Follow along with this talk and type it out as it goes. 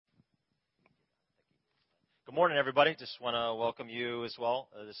Good morning, everybody. Just want to welcome you as well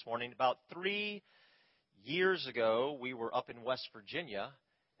this morning. About 3 years ago, we were up in West Virginia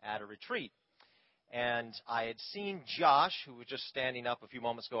at a retreat. And I had seen Josh, who was just standing up a few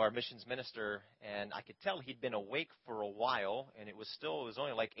moments ago, our missions minister, and I could tell he'd been awake for a while, and it was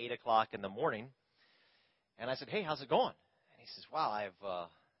only like 8 o'clock in the morning. And I said, "Hey, how's it going?" And he says, "Wow, I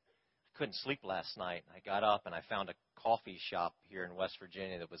couldn't sleep last night. I got up and I found a coffee shop here in West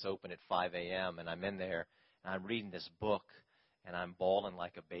Virginia that was open at 5 a.m., and I'm in there, and I'm reading this book, and I'm bawling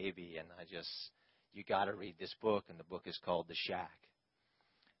like a baby, and you got to read this book, and the book is called The Shack."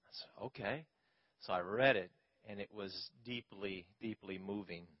 I said, "Okay." So I read it, and it was deeply, deeply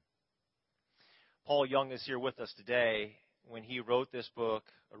moving. Paul Young is here with us today. When he wrote this book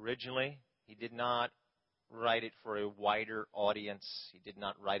originally, he did not write it for a wider audience. He did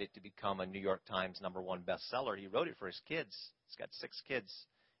not write it to become a New York Times #1 bestseller. He wrote it for his kids. He's got 6 kids.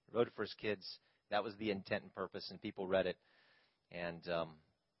 He wrote it for his kids. That was the intent and purpose, and people read it. And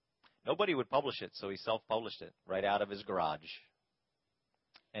nobody would publish it, so he self-published it right out of his garage.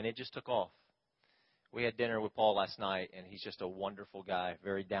 And it just took off. We had dinner with Paul last night, and he's just a wonderful guy,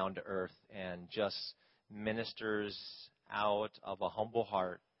 very down to earth, and just ministers out of a humble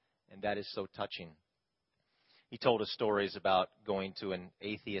heart, and that is so touching. He told us stories about going to an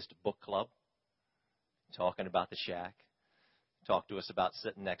atheist book club, talking about the Shack, talked to us about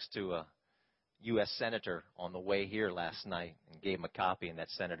sitting next to a U.S. senator on the way here last night and gave him a copy, and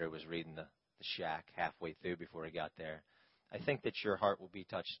that senator was reading the Shack halfway through before he got there. I think that your heart will be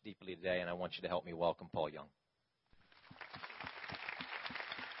touched deeply today, and I want you to help me welcome Paul Young.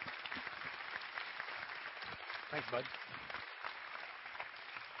 Thanks, bud.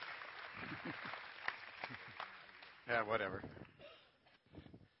 Yeah, whatever.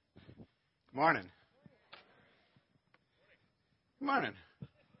 Good morning. Good morning.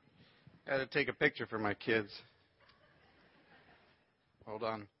 I had to take a picture for my kids. Hold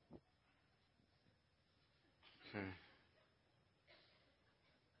on.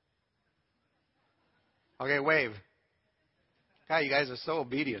 Okay, wave. God, you guys are so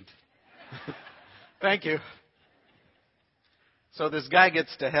obedient. Thank you. So this guy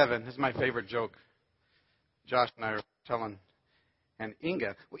gets to heaven. This is my favorite joke. Josh and I are telling. And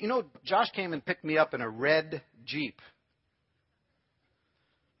Inga. Well, Josh came and picked me up in a red Jeep.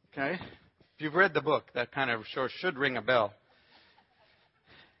 Okay? If you've read the book, that kind of should ring a bell.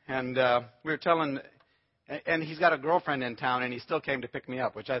 And we were telling, and he's got a girlfriend in town, and he still came to pick me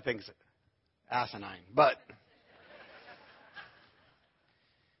up, which I think is asinine. But,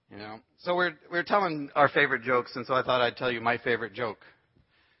 so we're telling our favorite jokes, and so I thought I'd tell you my favorite joke.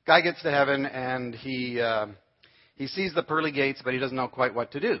 Guy gets to heaven, and he sees the pearly gates, but he doesn't know quite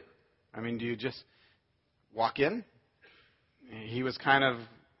what to do. I mean, do you just walk in? It's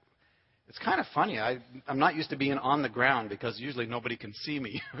kind of funny. I'm not used to being on the ground because usually nobody can see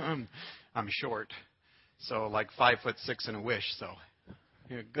me. I'm short. So like 5'6" and a wish. So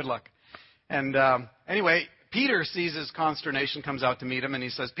good luck. And anyway, Peter sees his consternation, comes out to meet him, and he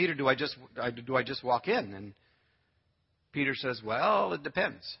says, "Peter, do I just walk in?" And Peter says, "Well, it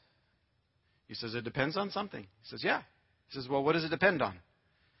depends." He says, "It depends on something." He says, "Yeah." He says, "Well, what does it depend on?"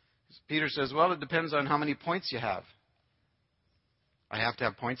 Peter says, "Well, it depends on how many points you have." "I have to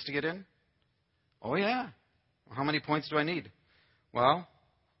have points to get in?" "Oh, yeah." "Well, how many points do I need?" "Well,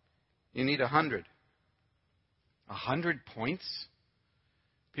 you need 100. 100 points?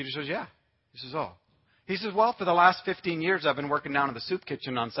 Peter says, "Yeah." He says, "Oh." He says, "Well, for the last 15 years, I've been working down in the soup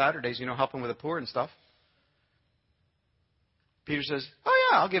kitchen on Saturdays, helping with the poor and stuff." Peter says, "Oh,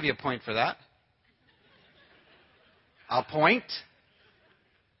 yeah, I'll give you a point for that." "A point?"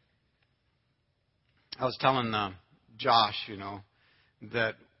 I was telling Josh,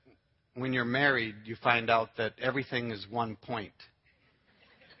 that when you're married, you find out that everything is 1 point.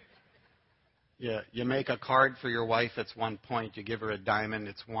 You make a card for your wife, it's 1 point. You give her a diamond,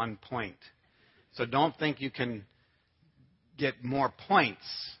 it's 1 point. So don't think you can get more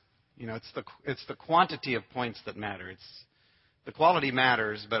points. It's the quantity of points that matter. The quality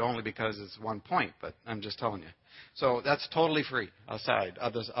matters, but only because it's 1 point. But I'm just telling you. So that's totally free, aside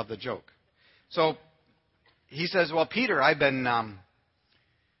of the joke. So he says, "Well, Peter, I've been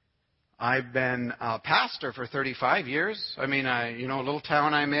a pastor for 35 years. I mean, a little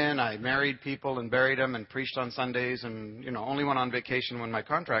town I'm in, I married people and buried them and preached on Sundays and, only went on vacation when my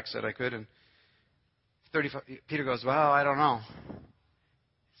contract said I could." And Peter goes, "Well, I don't know."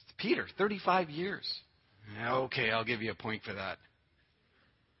 "Peter, 35 years. "Okay, I'll give you a point for that."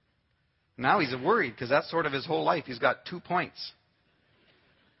 Now he's worried because that's sort of his whole life. He's got 2 points.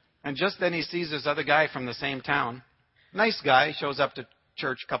 And just then he sees this other guy from the same town. Nice guy, shows up to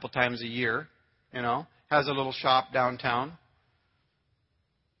church a couple times a year, has a little shop downtown.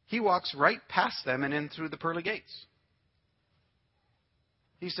 He walks right past them and in through the pearly gates.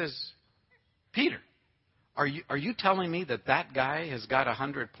 He says, Peter, are you telling me that guy has got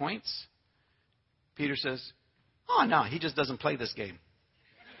 100 points? Peter says, oh, no, he just doesn't play this game.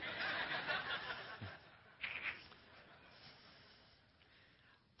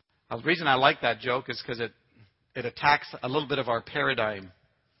 The reason I like that joke is because it attacks a little bit of our paradigm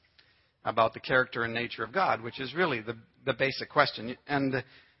about the character and nature of God, which is really the basic question. And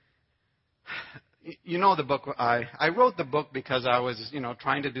you know the book, I wrote the book because I was,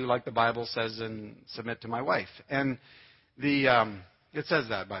 trying to do like the Bible says and submit to my wife. And it says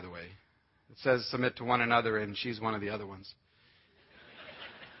that, by the way. It says submit to one another, and she's one of the other ones.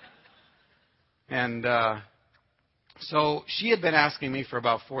 And so she had been asking me for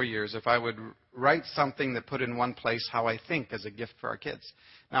about 4 years if I would write something that put in one place how I think as a gift for our kids.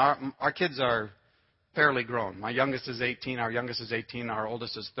 Now, our kids are fairly grown. My youngest is 18, our youngest is 18, our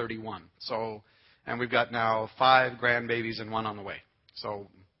oldest is 31. So, and we've got now 5 grandbabies and 1 on the way. So,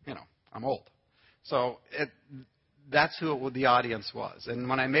 I'm old. So that's who the audience was. And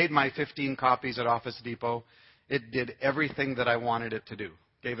when I made my 15 copies at Office Depot, it did everything that I wanted it to do.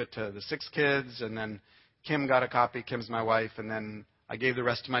 Gave it to the 6 kids, and then Kim got a copy. Kim's my wife. And then I gave the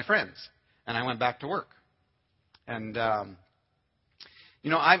rest to my friends. And I went back to work. And,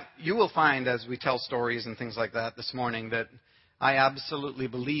 you will find as we tell stories and things like that this morning that I absolutely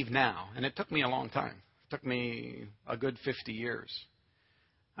believe now, and it took me a long time. It took me a good 50 years.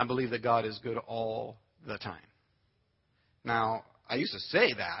 I believe that God is good all the time. Now, I used to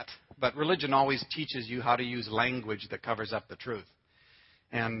say that, but religion always teaches you how to use language that covers up the truth.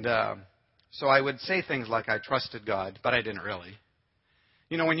 And so I would say things like I trusted God, but I didn't really.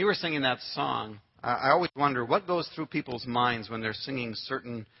 When you were singing that song, I always wonder what goes through people's minds when they're singing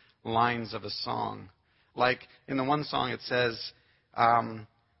certain lines of a song. Like in the one song it says,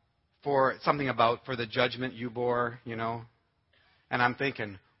 for something about for the judgment you bore, And I'm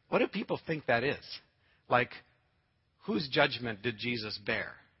thinking, what do people think that is? Like, whose judgment did Jesus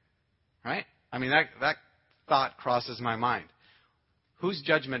bear? Right? I mean, that thought crosses my mind. Whose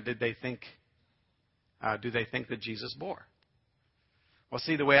judgment do they think that Jesus bore? Well,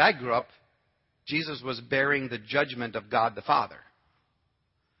 see, the way I grew up, Jesus was bearing the judgment of God the Father.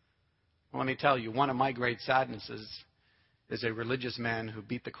 Well, let me tell you, one of my great sadnesses is a religious man who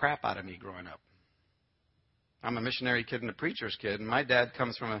beat the crap out of me growing up. I'm a missionary kid and a preacher's kid, and my dad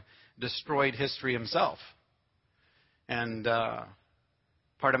comes from a destroyed history himself. And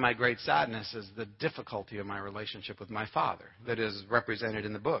part of my great sadness is the difficulty of my relationship with my father that is represented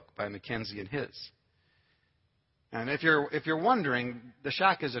in the book by Mackenzie and his. And if you're wondering, The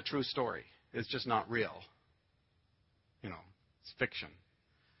Shack is a true story. It's just not real. It's fiction.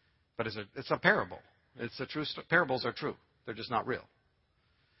 But it's a parable. It's a true parables are true. They're just not real.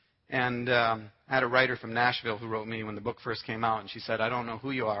 And I had a writer from Nashville who wrote me when the book first came out, and she said, I don't know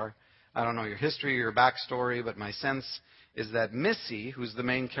who you are. I don't know your history or your backstory, but my sense is that Missy, who's the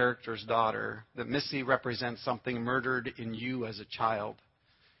main character's daughter, that Missy represents something murdered in you as a child,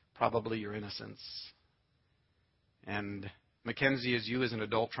 probably your innocence. And Mackenzie is you as an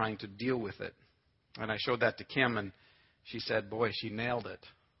adult trying to deal with it. And I showed that to Kim, and she said, boy, she nailed it.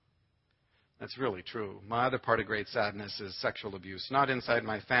 That's really true. My other part of great sadness is sexual abuse, not inside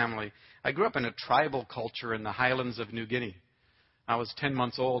my family. I grew up in a tribal culture in the highlands of New Guinea. I was 10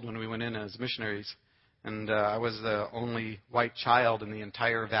 months old when we went in as missionaries, and I was the only white child in the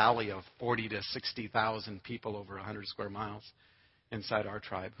entire valley of 40 to 60,000 people over 100 square miles inside our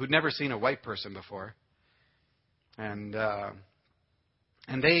tribe who'd never seen a white person before. And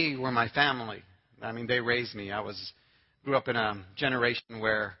they were my family. I mean, they raised me. Grew up in a generation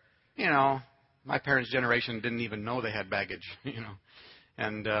where, my parents' generation didn't even know they had baggage,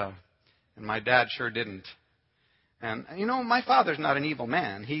 and my dad sure didn't. And my father's not an evil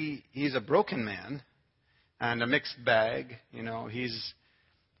man. He's a broken man and a mixed bag.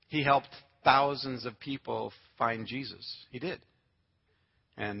 He helped thousands of people find Jesus. He did,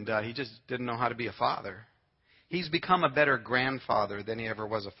 and he just didn't know how to be a father. He's become a better grandfather than he ever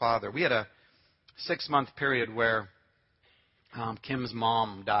was a father. We had a 6-month period where Kim's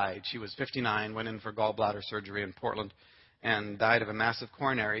mom died. She was 59, went in for gallbladder surgery in Portland, and died of a massive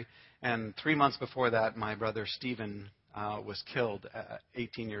coronary. And 3 months before that, my brother Stephen was killed at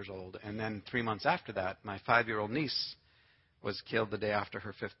 18 years old. And then 3 months after that, my 5-year-old niece was killed the day after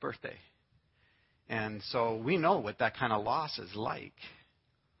her 5th birthday. And so we know what that kind of loss is like.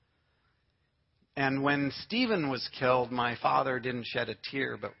 And when Stephen was killed, my father didn't shed a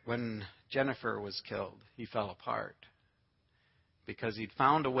tear, but when Jennifer was killed, he fell apart. because he'd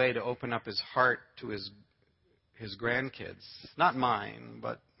found a way to open up his heart to his grandkids. Not mine,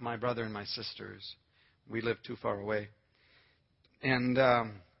 but my brother and my sister's. We lived too far away. And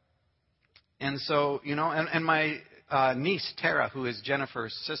so, and my niece, Tara, who is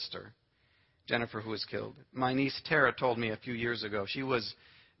Jennifer's sister, Jennifer, who was killed. My niece, Tara, told me a few years ago, she was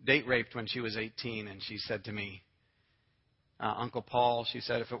date raped when she was 18, and she said to me, Uncle Paul, she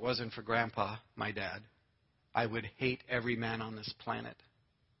said, if it wasn't for Grandpa, my dad, I would hate every man on this planet.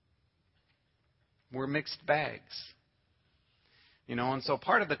 We're mixed bags. And so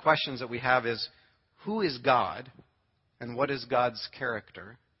part of the questions that we have is, who is God? And what is God's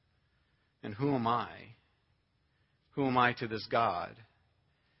character? And who am I? Who am I to this God?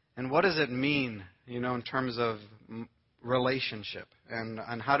 And what does it mean, in terms of relationship?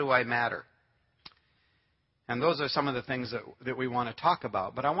 And how do I matter? And those are some of the things that we want to talk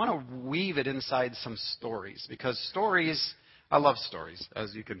about. But I want to weave it inside some stories. Because stories, I love stories,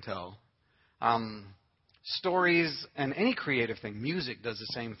 as you can tell. Stories and any creative thing, music does the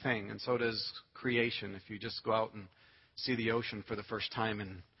same thing. And so does creation. If you just go out and see the ocean for the first time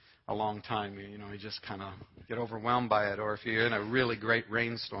in a long time, you just kind of get overwhelmed by it. Or if you're in a really great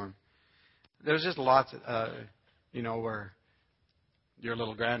rainstorm. There's just lots, where your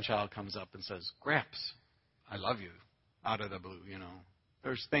little grandchild comes up and says, Gramps, I love you, out of the blue,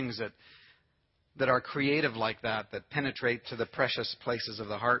 There's things that are creative like that penetrate to the precious places of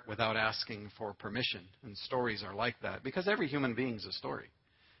the heart without asking for permission. And stories are like that. Because every human being's a story.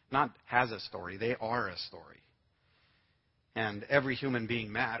 Not has a story, they are a story. And every human being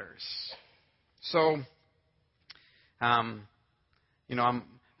matters. So, my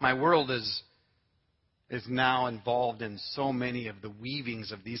world is now involved in so many of the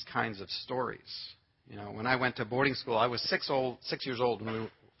weavings of these kinds of stories. When I went to boarding school, I was 6 years old when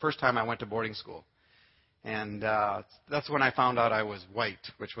first time I went to boarding school. And that's when I found out I was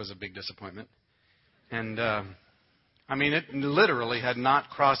white, which was a big disappointment. And, it literally had not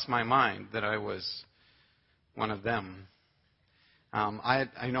crossed my mind that I was one of them.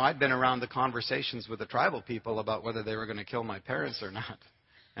 I'd been around the conversations with the tribal people about whether they were going to kill my parents or not.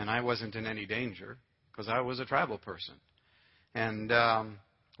 And I wasn't in any danger because I was a tribal person. And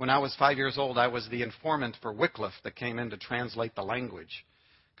when I was 5 years old, I was the informant for Wycliffe that came in to translate the language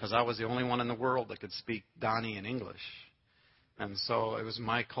because I was the only one in the world that could speak Donnie in English. And so it was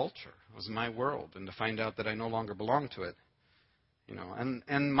my culture. It was my world. And to find out that I no longer belonged to it, and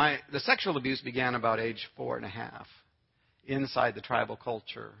the sexual abuse began about age 4.5 inside the tribal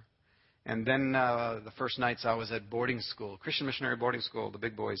culture. And then the first nights I was at boarding school, Christian missionary boarding school, the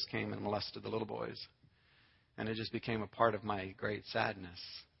big boys came and molested the little boys. And it just became a part of my great sadness.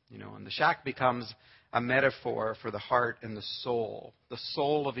 And the shack becomes a metaphor for the heart and the soul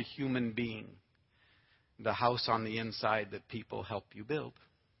of a human being, the house on the inside that people help you build.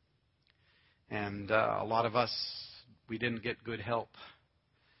 And a lot of us, we didn't get good help.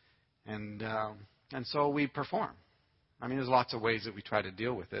 And so we perform. There's lots of ways that we try to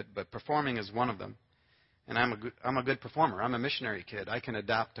deal with it, but performing is one of them. And I'm a good performer. I'm a missionary kid. I can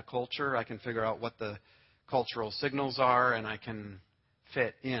adapt to culture. I can figure out what the cultural signals are, and I can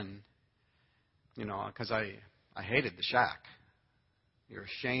fit in, because I hated the shack. You're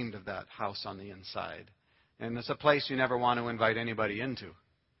ashamed of that house on the inside. And it's a place you never want to invite anybody into,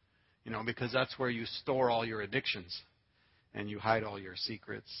 because that's where you store all your addictions and you hide all your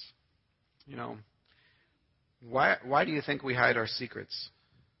secrets. Why do you think we hide our secrets?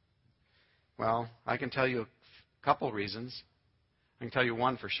 Well, I can tell you a couple reasons. I can tell you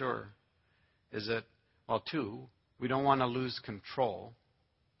one for sure, is that, two, we don't want to lose control,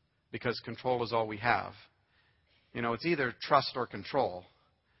 because control is all we have. It's either trust or control.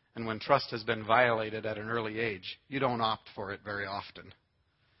 And when trust has been violated at an early age, you don't opt for it very often.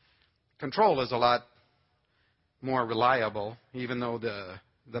 Control is a lot more reliable, even though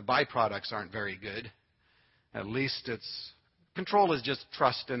the byproducts aren't very good. At least control is just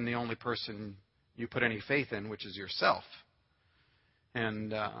trust in the only person you put any faith in, which is yourself.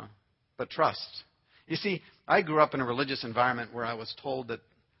 But trust. You see, I grew up in a religious environment where I was told that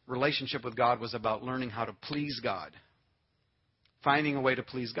relationship with God was about learning how to please God. Finding a way to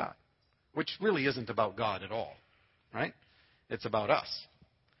please God. Which really isn't about God at all. Right? It's about us.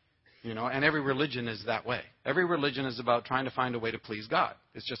 And every religion is that way. Every religion is about trying to find a way to please God.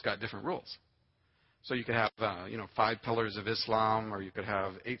 It's just got different rules. So you could have, 5 pillars of Islam, or you could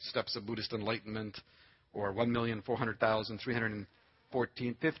have 8 steps of Buddhist enlightenment, or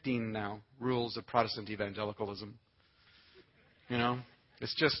 1,400,315 now rules of Protestant evangelicalism.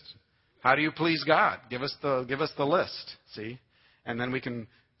 It's just, how do you please God? Give us the list, see? And then we can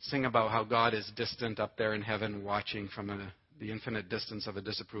sing about how God is distant up there in heaven, watching from a the infinite distance of a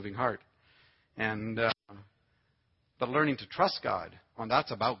disapproving heart. And but learning to trust God, well,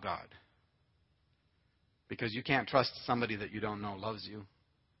 that's about God. Because you can't trust somebody that you don't know loves you,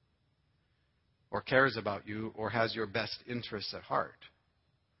 or cares about you, or has your best interests at heart.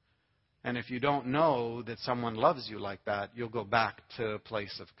 And if you don't know that someone loves you like that, you'll go back to a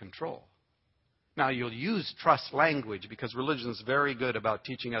place of control. Now, you'll use trust language, because religion is very good about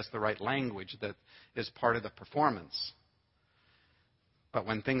teaching us the right language that is part of the performance. But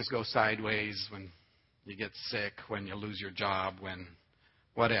when things go sideways, when you get sick, when you lose your job, when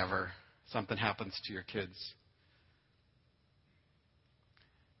whatever, something happens to your kids,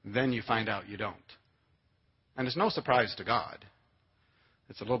 then you find out you don't. And it's no surprise to God.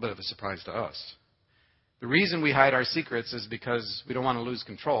 It's a little bit of a surprise to us. The reason we hide our secrets is because we don't want to lose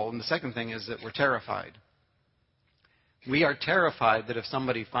control. And the second thing is that we're terrified. We are terrified that if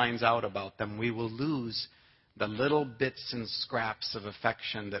somebody finds out about them, we will lose the little bits and scraps of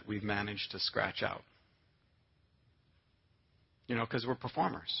affection that we've managed to scratch out. You know, because we're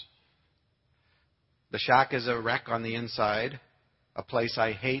performers. The shack is a wreck on the inside, a place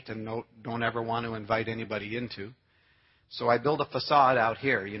I hate and don't ever want to invite anybody into. So I build a facade out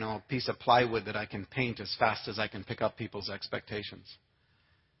here, you know, a piece of plywood that I can paint as fast as I can pick up people's expectations.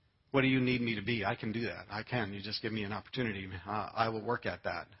 What do you need me to be? I can do that. I can. You just give me an opportunity. I will work at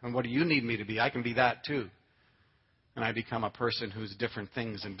that. And what do you need me to be? I can be that too. And I become a person who's different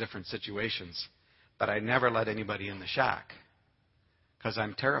things in different situations. But I never let anybody in the shack because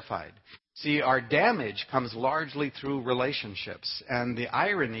I'm terrified. See, our damage comes largely through relationships. And the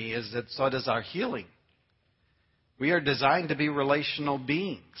irony is that so does our healing. We are designed to be relational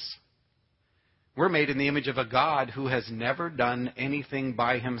beings. We're made in the image of a God who has never done anything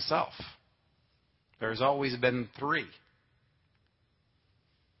by himself. There's always been three.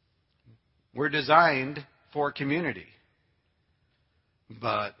 We're designed for community,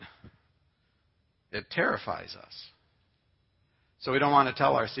 but it terrifies us. So we don't want to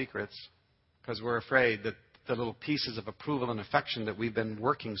tell our secrets because we're afraid that the little pieces of approval and affection that we've been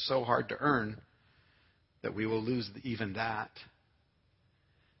working so hard to earn, that we will lose even that.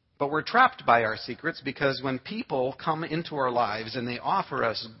 But we're trapped by our secrets because when people come into our lives and they offer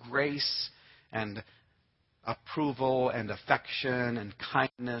us grace and approval and affection and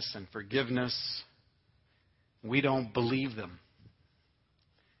kindness and forgiveness, we don't believe them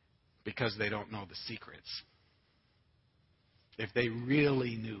because they don't know the secrets. If they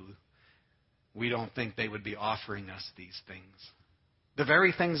really knew, we don't think they would be offering us these things. The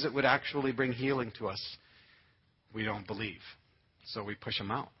very things that would actually bring healing to us, we don't believe. So we push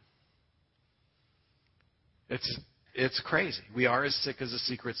them out. It's crazy. We are as sick as the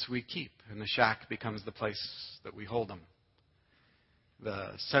secrets we keep. And the shack becomes the place that we hold them.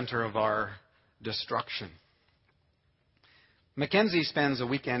 The center of our destruction. Mackenzie spends a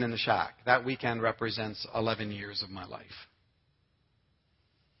weekend in the shack. That weekend represents 11 years of my life.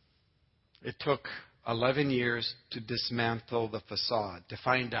 It took 11 years to dismantle the facade, to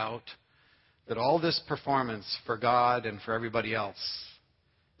find out that all this performance for God and for everybody else,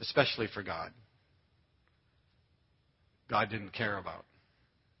 especially for God, God didn't care about.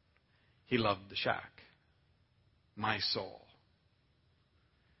 He loved the shack, my soul.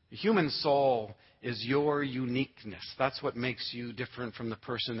 The human soul is your uniqueness. That's what makes you different from the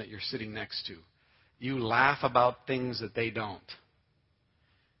person that you're sitting next to. You laugh about things that they don't.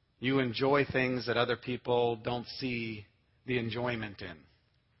 You enjoy things that other people don't see the enjoyment in.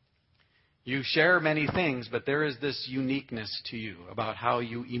 You share many things, but there is this uniqueness to you about how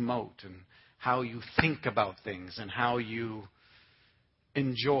you emote and how you think about things and how you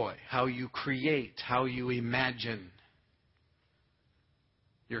enjoy, how you create, how you imagine.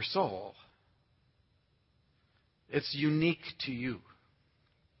 Your soul, it's unique to you.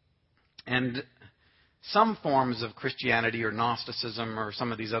 And some forms of Christianity or Gnosticism or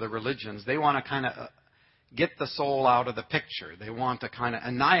some of these other religions, they want to kind of get the soul out of the picture. They want to kind of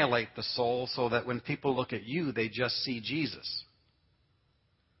annihilate the soul so that when people look at you, they just see Jesus.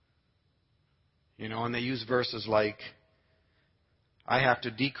 You know, and they use verses like, I have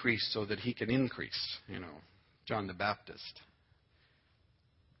to decrease so that he can increase, you know, John the Baptist.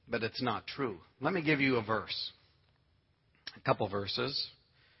 But it's not true. Let me give you a verse, a couple verses.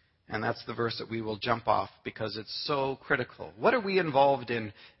 And that's the verse that we will jump off because it's so critical. What are we involved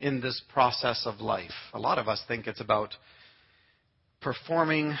in this process of life? A lot of us think it's about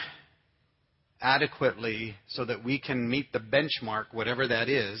performing adequately so that we can meet the benchmark, whatever that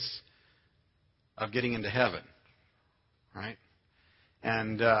is, of getting into heaven. Right?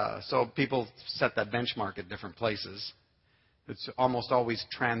 And so people set that benchmark at different places. It's almost always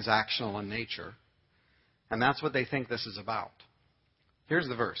transactional in nature. And that's what they think this is about. Here's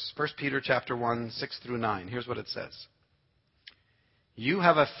the verse. 1 Peter chapter 1, 6 through 9. Here's what it says. You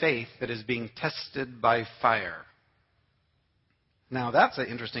have a faith that is being tested by fire. Now, that's an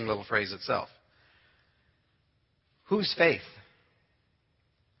interesting little phrase itself. Whose faith?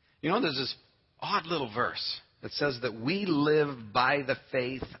 You know, there's this odd little verse that says that we live by the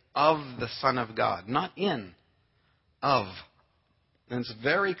faith of the Son of God. Not in, of. And it's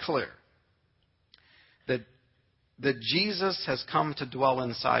very clear that Jesus has come to dwell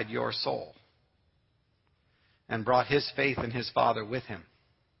inside your soul and brought his faith in his Father with him.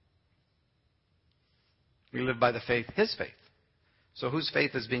 We live by the faith, his faith. So whose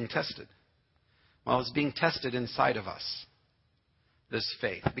faith is being tested? Well, it's being tested inside of us, this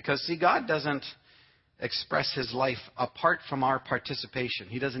faith. Because, see, God doesn't express his life apart from our participation.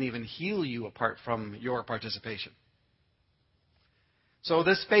 He doesn't even heal you apart from your participation. So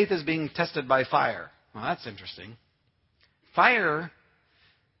this faith is being tested by fire. Well, that's interesting. Fire,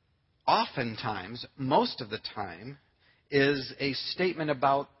 oftentimes, most of the time, is a statement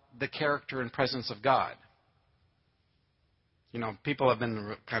about the character and presence of God. You know, people have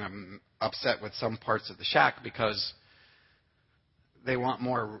been kind of upset with some parts of the shack because they want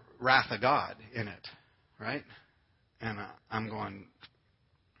more wrath of God in it, right? And I'm going,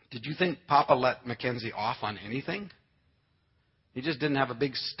 did you think Papa let Mackenzie off on anything? He just didn't have a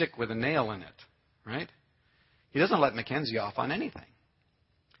big stick with a nail in it, right? He doesn't let Mackenzie off on anything.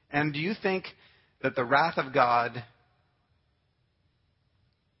 And do you think that the wrath of God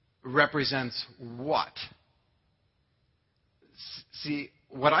represents what? See,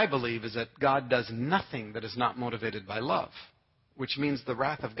 what I believe is that God does nothing that is not motivated by love, which means the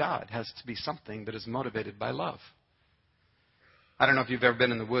wrath of God has to be something that is motivated by love. I don't know if you've ever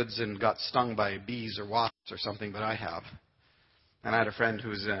been in the woods and got stung by bees or wasps or something, but I have. And I had a friend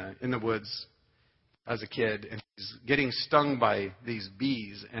who's in the woods as a kid, and he's getting stung by these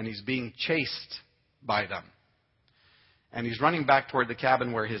bees, and he's being chased by them. And he's running back toward the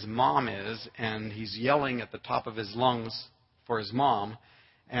cabin where his mom is, and he's yelling at the top of his lungs for his mom.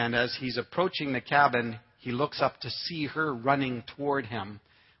 And as he's approaching the cabin, he looks up to see her running toward him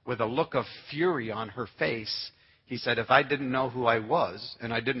with a look of fury on her face. He said, if I didn't know who I was,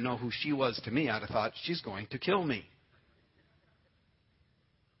 and I didn't know who she was to me, I'd have thought, she's going to kill me.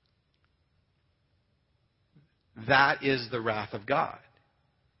 That is the wrath of God.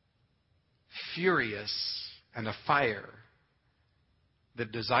 Furious and a fire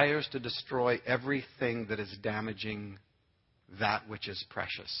that desires to destroy everything that is damaging that which is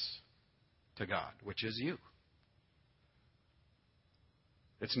precious to God, which is you.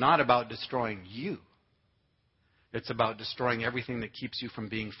 It's not about destroying you. It's about destroying everything that keeps you from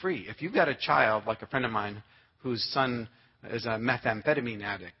being free. If you've got a child, like a friend of mine, whose son is a methamphetamine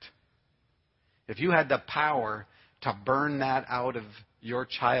addict, if you had the power to burn that out of your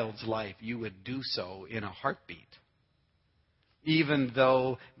child's life, you would do so in a heartbeat, even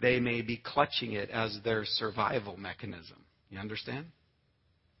though they may be clutching it as their survival mechanism. You understand?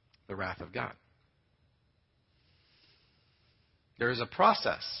 The wrath of God. There is a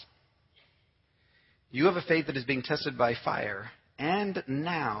process. You have a faith that is being tested by fire, and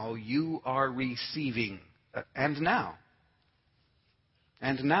now you are receiving. And now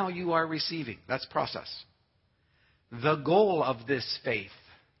you are receiving. That's process. The goal of this faith.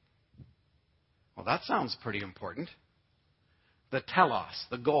 Well, that sounds pretty important. The telos,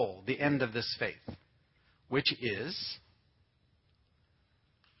 the goal, the end of this faith, which is,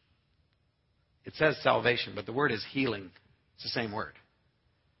 it says salvation, but the word is healing. It's the same word.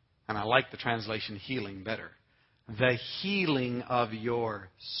 And I like the translation healing better. The healing of your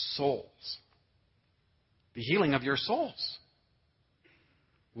souls. The healing of your souls.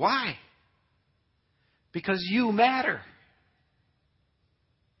 Why? Because you matter.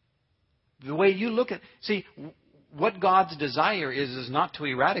 The way you look at... See, what God's desire is not to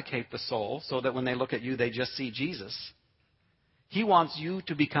eradicate the soul so that when they look at you, they just see Jesus. He wants you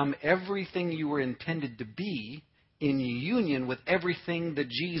to become everything you were intended to be in union with everything that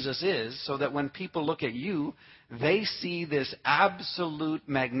Jesus is, so that when people look at you, they see this absolute,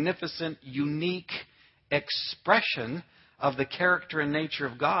 magnificent, unique expression of the character and nature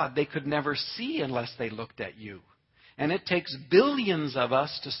of God they could never see unless they looked at you. And it takes billions of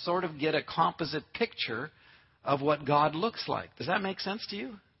us to sort of get a composite picture of what God looks like. Does that make sense to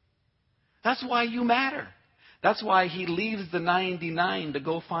you? That's why you matter. That's why he leaves the 99 to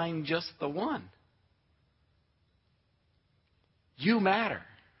go find just the one. You matter.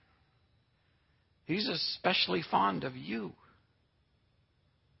 He's especially fond of you.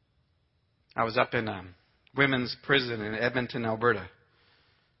 I was up in a women's prison in Edmonton, Alberta.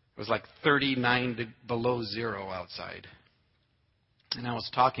 It was like 39 below zero outside. And I was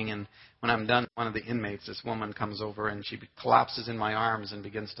talking, and when I'm done, one of the inmates, this woman comes over, and she collapses in my arms and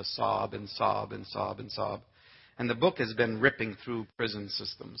begins to sob and sob and sob and sob. And the book has been ripping through prison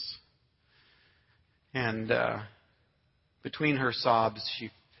systems. And between her sobs,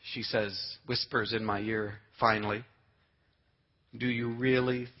 she says, whispers in my ear, finally, "Do you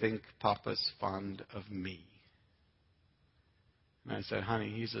really think Papa's fond of me?" And I said,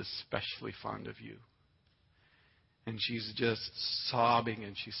 "Honey, he's especially fond of you." And she's just sobbing,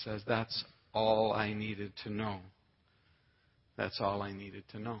 and she says, "That's all I needed to know. That's all I needed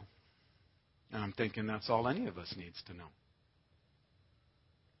to know." And I'm thinking that's all any of us needs to know.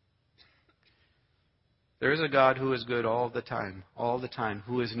 There is a God who is good all the time,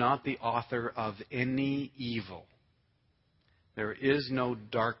 who is not the author of any evil. There is no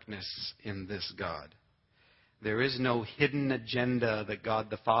darkness in this God. There is no hidden agenda that God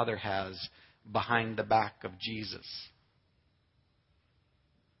the Father has behind the back of Jesus.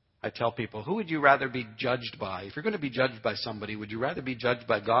 I tell people, who would you rather be judged by? If you're going to be judged by somebody, would you rather be judged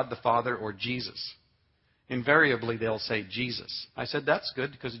by God the Father or Jesus? Invariably, they'll say Jesus. I said, that's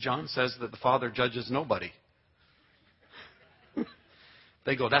good, because John says that the Father judges nobody.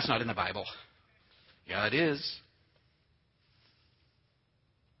 They go, that's not in the Bible. Yeah, it is.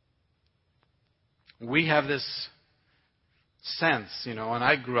 We have this sense, and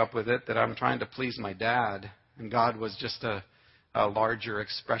I grew up with it, that I'm trying to please my dad, and God was just a larger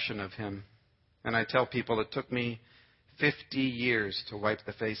expression of him. And I tell people it took me 50 years to wipe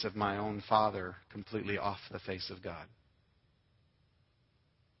the face of my own father completely off the face of God.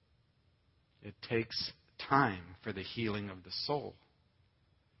 It takes time for the healing of the soul.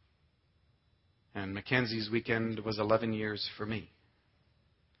 And Mackenzie's weekend was 11 years for me.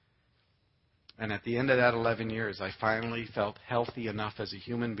 And at the end of that 11 years, I finally felt healthy enough as a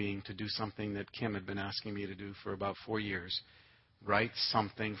human being to do something that Kim had been asking me to do for about 4 years. Write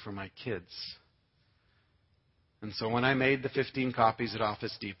something for my kids. And so when I made the 15 copies at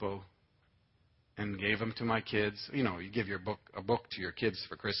Office Depot and gave them to my kids, you give a book to your kids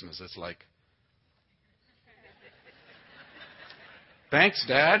for Christmas. It's like, thanks,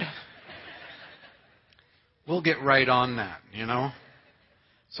 Dad. We'll get right on that,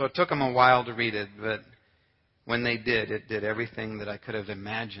 So it took them a while to read it, but when they did, it did everything that I could have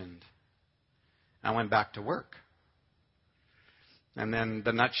imagined. I went back to work. And then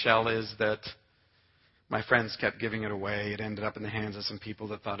the nutshell is that my friends kept giving it away. It ended up in the hands of some people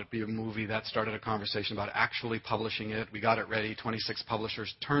that thought it'd be a movie. That started a conversation about actually publishing it. We got it ready. 26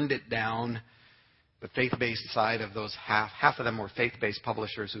 publishers turned it down. The faith-based side of those, half of them were faith-based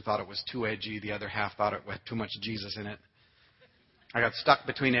publishers who thought it was too edgy. The other half thought it had too much Jesus in it. I got stuck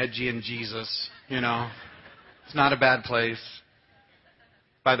between edgy and Jesus, It's not a bad place.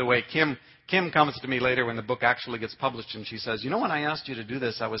 By the way, Kim comes to me later when the book actually gets published, and she says, when I asked you to do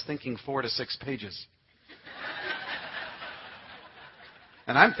this, I was thinking 4 to 6 pages.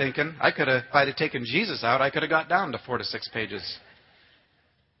 And I'm thinking, if I'd have taken Jesus out, I could have got down to 4 to 6 pages.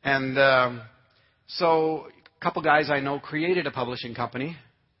 And so a couple guys I know created a publishing company.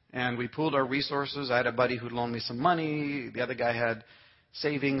 And we pooled our resources. I had a buddy who'd loaned me some money. The other guy had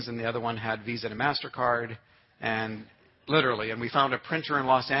savings, and the other one had Visa and MasterCard. And we found a printer in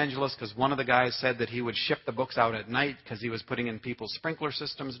Los Angeles because one of the guys said that he would ship the books out at night because he was putting in people's sprinkler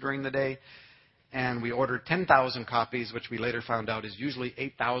systems during the day. And we ordered 10,000 copies, which we later found out is usually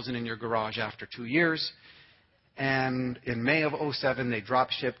 8,000 in your garage after 2 years. And in May of 2007, they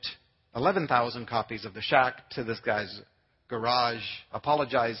drop-shipped 11,000 copies of The Shack to this guy's garage,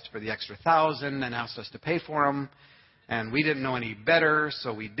 apologized for the extra 1,000 and asked us to pay for them. And we didn't know any better,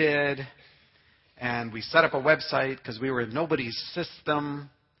 so we did. And we set up a website because we were in nobody's system.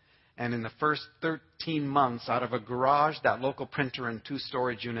 And in the first 13 months, out of a garage, that local printer, and 2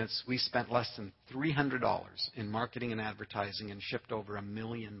 storage units, we spent less than $300 in marketing and advertising and shipped over 1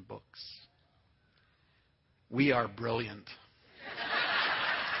 million books. We are brilliant.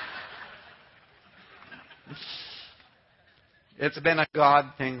 It's been a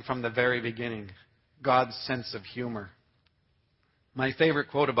God thing from the very beginning. God's sense of humor. My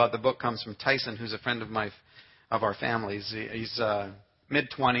favorite quote about the book comes from Tyson, who's a friend of our family's. He's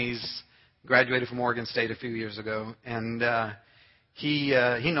mid-20s, graduated from Oregon State a few years ago, and he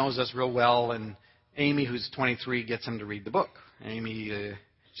knows us real well. And Amy, who's 23, gets him to read the book. Amy,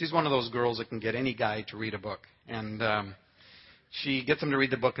 she's one of those girls that can get any guy to read a book, and she gets him to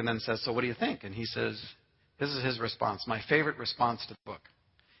read the book and then says, "So what do you think?" And he says, this is his response, my favorite response to the book.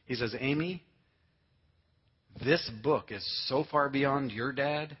 He says, "Amy, this book is so far beyond your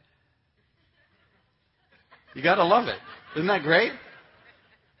dad. You got to love it. Isn't that great?"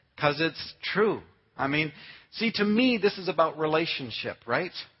 Because it's true. I mean, see, to me, this is about relationship,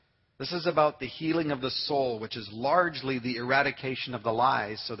 right? This is about the healing of the soul, which is largely the eradication of the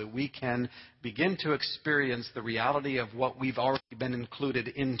lies so that we can begin to experience the reality of what we've already been included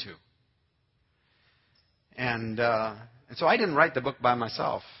into. And so I didn't write the book by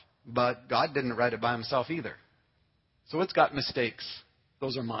myself, but God didn't write it by himself either. So it's got mistakes.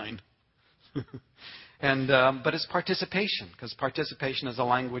 Those are mine. But it's participation, because participation is a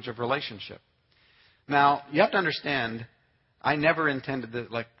language of relationship. Now, you have to understand, I never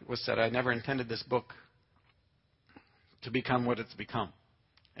intended, like was said, I never intended this book to become what it's become.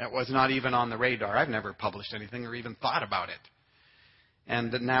 It was not even on the radar. I've never published anything or even thought about it.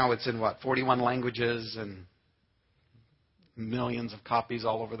 And now it's in, 41 languages and millions of copies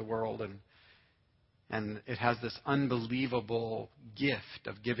all over the world. And it has this unbelievable gift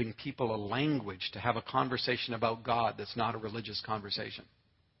of giving people a language to have a conversation about God that's not a religious conversation.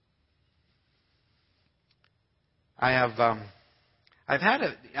 I've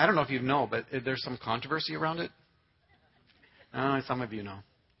had I don't know if you know, but there's some controversy around it. Some of you know.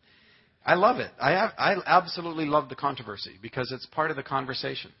 I love it. I absolutely love the controversy because it's part of the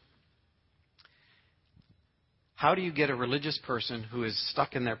conversation. How do you get a religious person who is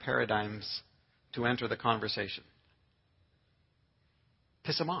stuck in their paradigms to enter the conversation?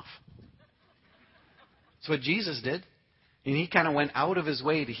 Piss them off. That's what Jesus did. And he kind of went out of his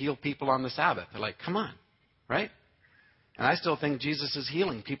way to heal people on the Sabbath. They're like, come on, right? And I still think Jesus is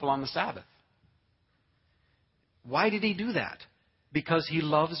healing people on the Sabbath. Why did he do that? Because he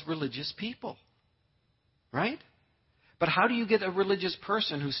loves religious people, right? But how do you get a religious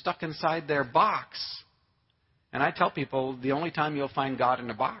person who's stuck inside their box? And I tell people the only time you'll find God in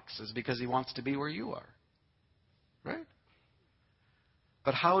a box is because he wants to be where you are, right?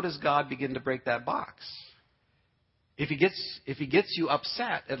 But how does God begin to break that box? If he gets you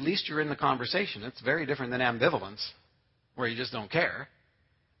upset, at least you're in the conversation. It's very different than ambivalence, where you just don't care,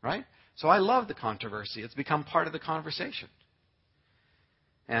 right? So I love the controversy. It's become part of the conversation.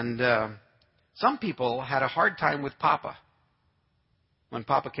 And some people had a hard time with Papa when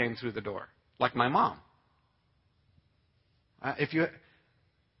Papa came through the door, like my mom. If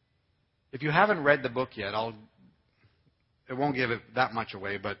you haven't read the book yet, it won't give it that much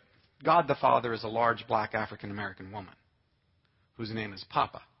away, but God the Father is a large black African American woman whose name is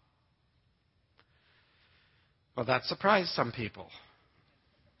Papa. Well, that surprised some people,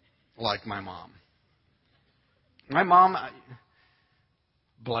 like my mom. My mom,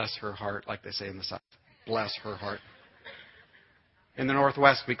 bless her heart, like they say in the South, bless her heart. In the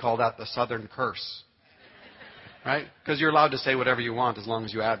Northwest, we call that the Southern curse, right? Because you're allowed to say whatever you want as long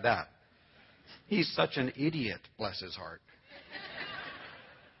as you add that. He's such an idiot, bless his heart.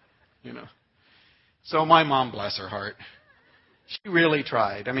 You know. So my mom, bless her heart, she really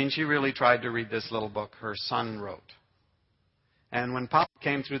tried. She really tried to read this little book her son wrote. And when Papa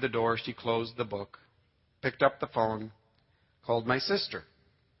came through the door, she closed the book, picked up the phone, called my sister.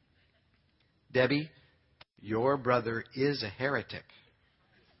 Debbie, your brother is a heretic.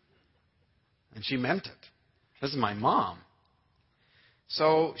 And she meant it. This is my mom.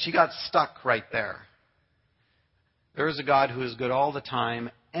 So she got stuck right there. There is a God who is good all the time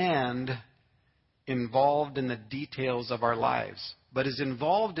and involved in the details of our lives, but is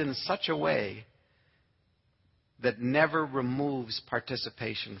involved in such a way that never removes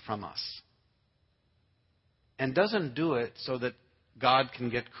participation from us. And doesn't do it so that God can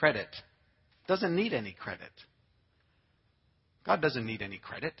get credit. Doesn't need any credit. God doesn't need any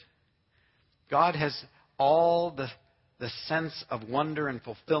credit. God has all the sense of wonder and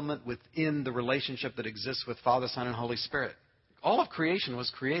fulfillment within the relationship that exists with Father, Son, and Holy Spirit. All of creation was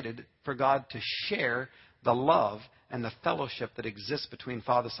created for God to share the love and the fellowship that exists between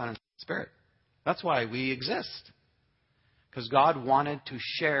Father, Son, and Holy Spirit. That's why we exist. Because God wanted to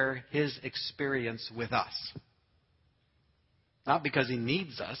share his experience with us. Not because he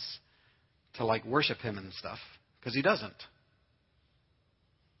needs us to worship him and stuff, because he doesn't.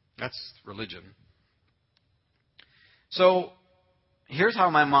 That's religion. So here's how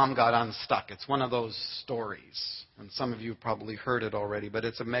my mom got unstuck. It's one of those stories, and some of you probably heard it already, but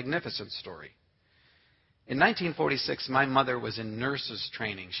it's a magnificent story. In 1946, my mother was in nurses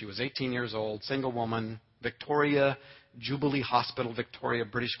training. She was 18 years old, single woman, Victoria, Jubilee Hospital, Victoria,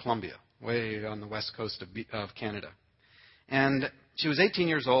 British Columbia, way on the west coast of Canada. And she was 18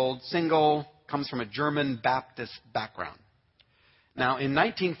 years old, single, comes from a German Baptist background. Now, in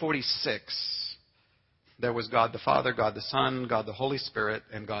 1946, there was God the Father, God the Son, God the Holy Spirit,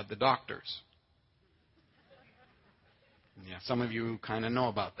 and God the doctors. Yeah, some of you kind of know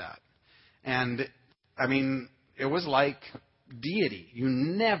about that. And, it was like deity. You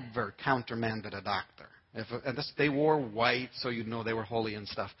never countermanded a doctor. They wore white, so you'd know they were holy and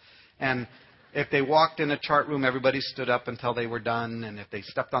stuff. And if they walked in a chart room, everybody stood up until they were done. And if they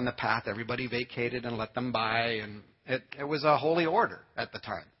stepped on the path, everybody vacated and let them by. And it was a holy order at the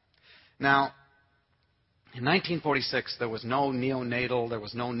time. Now, in 1946, there was no neonatal, there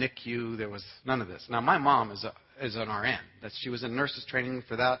was no NICU, there was none of this. Now, my mom is an RN. She was in nurses training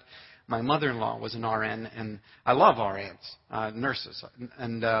for that. My mother-in-law was an RN, and I love RNs, nurses.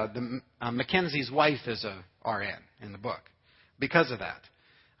 And Mackenzie's wife is a RN in the book because of that.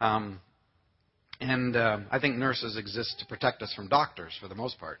 I think nurses exist to protect us from doctors for the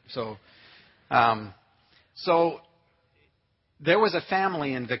most part. So there was a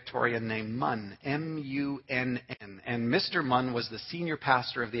family in Victoria named Munn, M-U-N-N, and Mr. Munn was the senior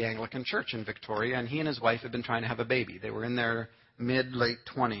pastor of the Anglican Church in Victoria, and he and his wife had been trying to have a baby. They were in their mid-late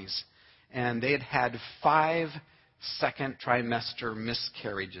 20s, and they had had 5 second trimester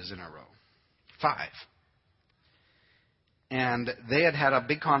miscarriages in a row. 5. And they had had a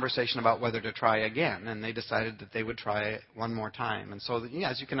big conversation about whether to try again, and they decided that they would try it one more time. And so,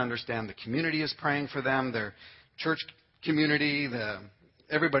 as you can understand, the community is praying for them, their church community,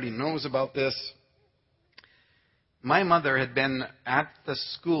 everybody knows about this. My mother had been at the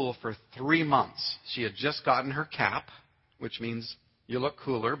school for 3 months. She had just gotten her cap, which means you look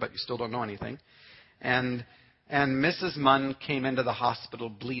cooler, but you still don't know anything. And Mrs. Munn came into the hospital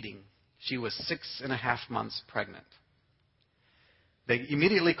bleeding. She was 6.5 months pregnant. They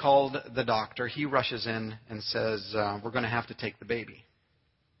immediately called the doctor. He rushes in and says, we're going to have to take the baby.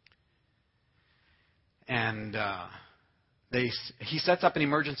 And he sets up an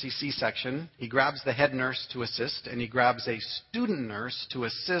emergency C-section. He grabs the head nurse to assist, and he grabs a student nurse to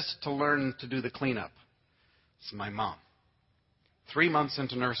assist to learn to do the cleanup. It's my mom. 3 months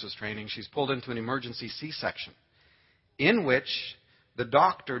into nurses training, she's pulled into an emergency C-section in which the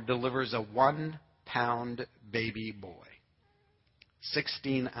doctor delivers a 1-pound baby boy,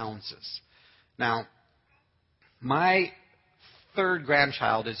 16 ounces. Now, my third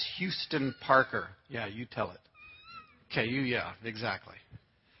grandchild is Houston Parker. Yeah, you tell it. Okay, yeah, exactly.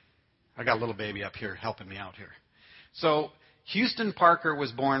 I got a little baby up here helping me out here. So Houston Parker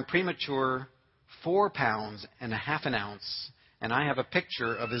was born premature, 4 pounds and 1/2 ounce, and I have a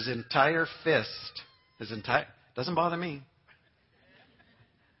picture of his entire fist. Doesn't bother me.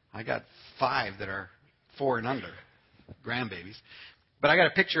 I got 5 that are 4 and under, grandbabies. But I got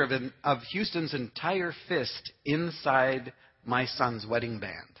a picture of Houston's entire fist inside my son's wedding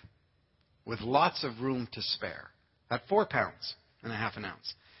band, with lots of room to spare. At 4 pounds and 1/2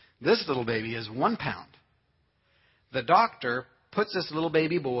 ounce. This little baby is 1 pound. The doctor puts this little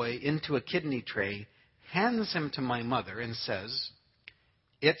baby boy into a kidney tray, hands him to my mother, and says,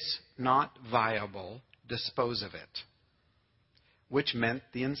 "It's not viable, dispose of it," which meant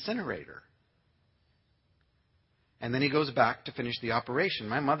the incinerator. And then he goes back to finish the operation.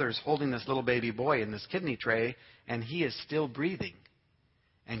 My mother's holding this little baby boy in this kidney tray, and he is still breathing.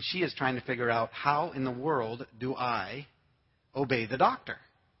 And she is trying to figure out, how in the world do I obey the doctor?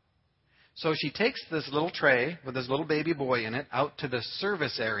 So she takes this little tray with this little baby boy in it out to the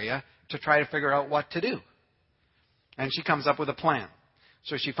service area to try to figure out what to do. And she comes up with a plan.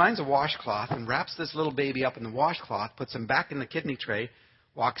 So she finds a washcloth and wraps this little baby up in the washcloth, puts him back in the kidney tray,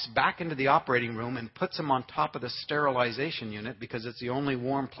 walks back into the operating room, and puts him on top of the sterilization unit because it's the only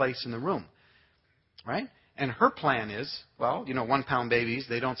warm place in the room. Right? And her plan is, 1-pound babies,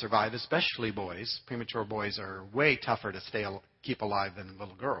 they don't survive, especially boys. Premature boys are way tougher to keep alive than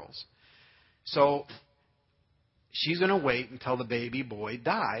little girls. So she's going to wait until the baby boy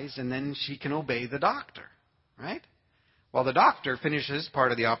dies, and then she can obey the doctor, right? While the doctor finishes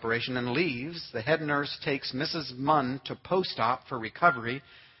part of the operation and leaves, the head nurse takes Mrs. Munn to post-op for recovery,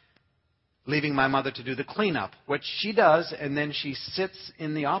 leaving my mother to do the cleanup, which she does, and then she sits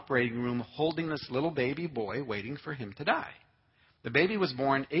in the operating room holding this little baby boy, waiting for him to die. The baby was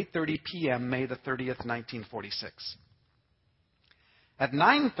born 8:30 p.m., May the 30th, 1946. At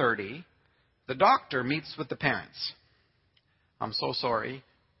 9:30, the doctor meets with the parents. "I'm so sorry.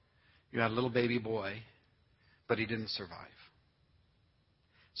 You had a little baby boy, but he didn't survive."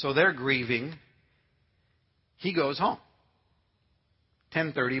 So they're grieving. He goes home.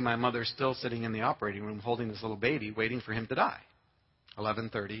 10:30, my mother's still sitting in the operating room holding this little baby, waiting for him to die.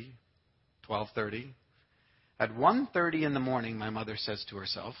 11:30, 12:30. At 1:30 in the morning, my mother says to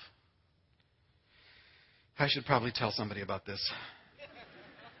herself, "I should probably tell somebody about this."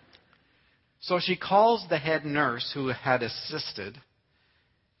 So she calls the head nurse who had assisted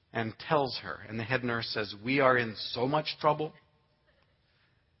and tells her. And the head nurse says, "We are in so much trouble."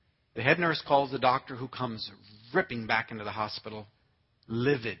 The head nurse calls the doctor, who comes ripping back into the hospital,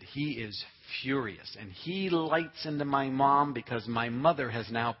 livid. He is furious. And he lights into my mom because my mother has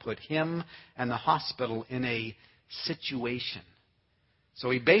now put him and the hospital in a situation. So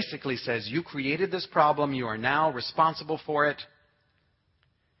he basically says, you created this problem. You are now responsible for it.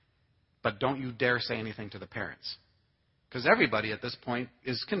 But don't you dare say anything to the parents. Because everybody at this point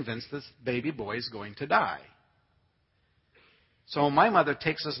is convinced this baby boy is going to die. So my mother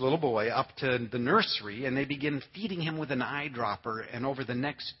takes this little boy up to the nursery, and they begin feeding him with an eyedropper. And over the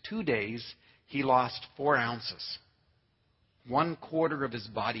next 2 days, he lost 4 ounces, 1/4 of his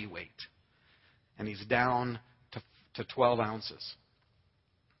body weight. And he's down to 12 ounces.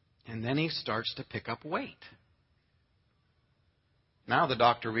 And then he starts to pick up weight. Now the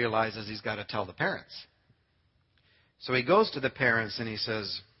doctor realizes he's got to tell the parents. So he goes to the parents and he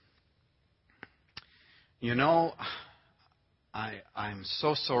says, you know, I'm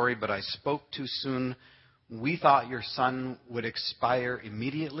so sorry, but I spoke too soon. We thought your son would expire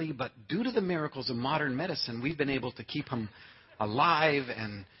immediately, but due to the miracles of modern medicine, we've been able to keep him alive.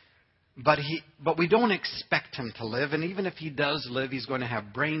 But we don't expect him to live. And even if he does live, he's going to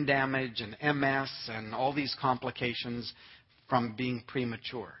have brain damage and MS and all these complications from being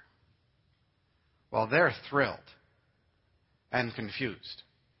premature. Well, they're thrilled and confused.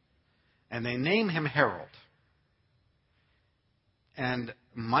 And they name him Harold. And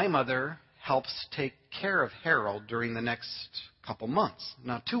my mother helps take care of Harold during the next couple months.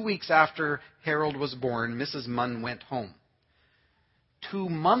 Now, 2 weeks after Harold was born, Mrs. Munn went home. 2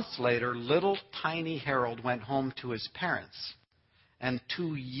 months later, little tiny Harold went home to his parents. And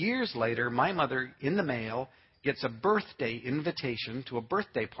 2 years later, my mother, in the mail, gets a birthday invitation to a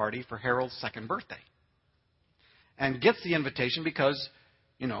birthday party for Harold's 2nd birthday. And gets the invitation because,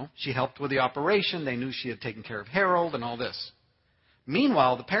 she helped with the operation. They knew she had taken care of Harold and all this.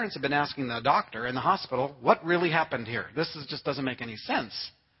 Meanwhile, the parents have been asking the doctor and the hospital, what really happened here? Just doesn't make any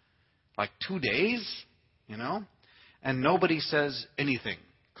sense. Like 2 days, and nobody says anything.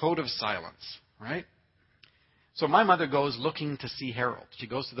 Code of silence, right? So my mother goes looking to see Harold. She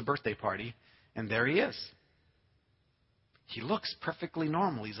goes to the birthday party, and there he is. He looks perfectly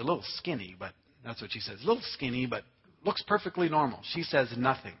normal. He's a little skinny, but that's what she says. A little skinny, but looks perfectly normal. She says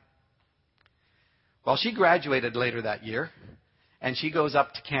nothing. Well, she graduated later that year, and she goes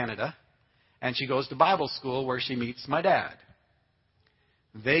up to Canada, and she goes to Bible school where she meets my dad.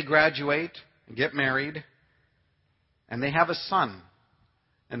 They graduate, get married, and they have a son.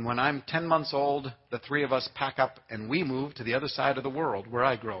 And when I'm 10 months old, the 3 of us pack up and we move to the other side of the world where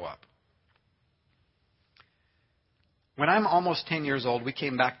I grow up. When I'm almost 10 years old, we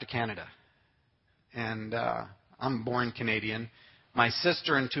came back to Canada. And I'm born Canadian. My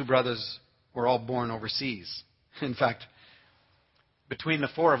sister and 2 brothers were all born overseas. In fact, between the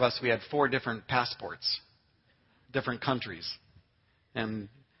 4 of us, we had 4 different passports, different countries. And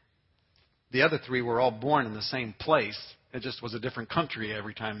the other 3 were all born in the same place. It just was a different country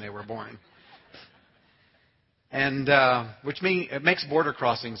every time they were born. And which means it makes border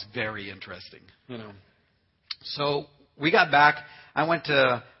crossings very interesting, So we got back. I went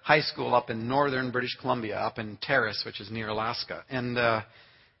to high school up in northern British Columbia, up in Terrace, which is near Alaska.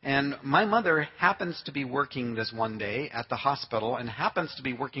 And my mother happens to be working this one day at the hospital and happens to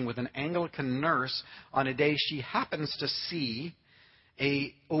be working with an Anglican nurse on a day she happens to see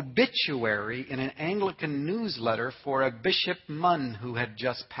a obituary in an Anglican newsletter for a Bishop Munn who had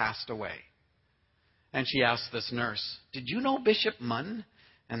just passed away. And she asked this nurse, "Did you know Bishop Munn?"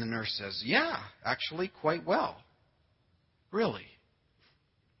 And the nurse says, "Yeah, actually quite well." "Really?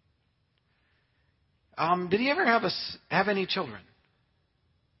 Did he ever have any children?"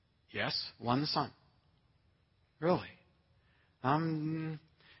 "Yes, 1 son." "Really? Do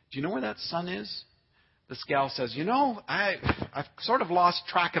you know where that son is?" This gal says, I've sort of lost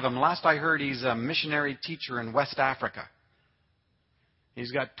track of him. Last I heard, he's a missionary teacher in West Africa.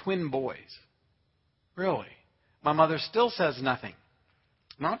 He's got twin boys. "Really?" My mother still says nothing.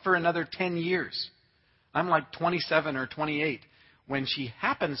 Not for another 10 years. I'm like 27 or 28 when she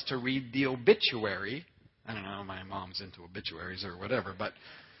happens to read the obituary. I don't know, my mom's into obituaries or whatever, but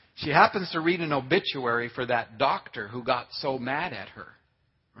she happens to read an obituary for that doctor who got so mad at her.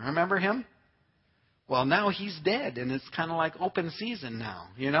 Remember him? Well, now he's dead, and it's kind of like open season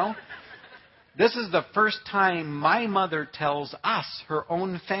now, This is the first time my mother tells us, her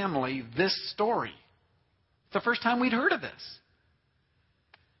own family, this story. It's the first time we'd heard of this.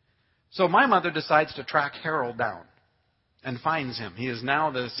 So my mother decides to track Harold down and finds him. He is now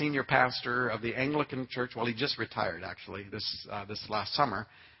the senior pastor of the Anglican Church. Well, he just retired, actually, this last summer.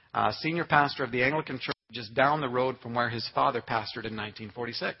 Senior pastor of the Anglican Church just down the road from where his father pastored in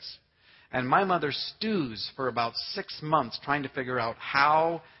 1946. And my mother stews for about 6 months trying to figure out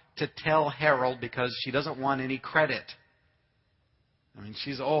how to tell Harold because she doesn't want any credit. I mean,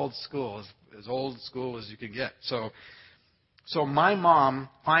 she's old school, as old school as you can get. So my mom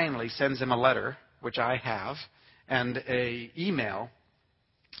finally sends him a letter, which I have, and an email,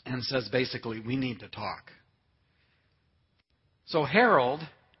 and says basically, we need to talk. So Harold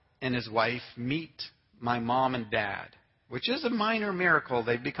and his wife meet my mom and dad, which is a minor miracle.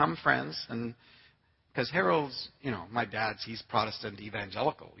 They've become friends, and because Harold's, my dad's, he's Protestant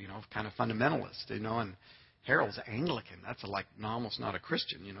evangelical, kind of fundamentalist, and Harold's Anglican. That's almost not a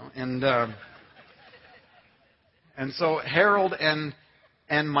Christian, And so Harold and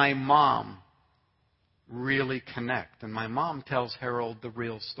my mom really connect. And my mom tells Harold the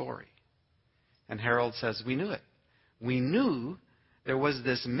real story. And Harold says, we knew it. We knew there was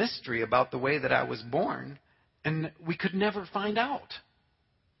this mystery about the way that I was born, and we could never find out.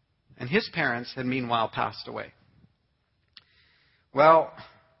 And his parents had meanwhile passed away. Well,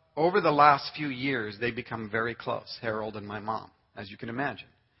 over the last few years, they become very close, Harold and my mom, as you can imagine.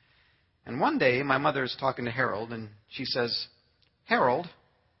 And one day, my mother is talking to Harold, and she says, Harold,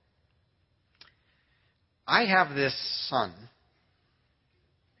 I have this son,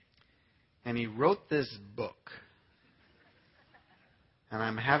 and he wrote this book, and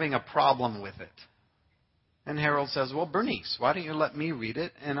I'm having a problem with it. And Harold says, well, Bernice, why don't you let me read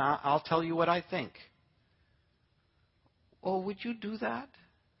it, and I'll tell you what I think. Oh, would you do that?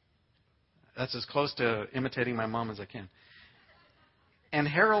 That's as close to imitating my mom as I can. And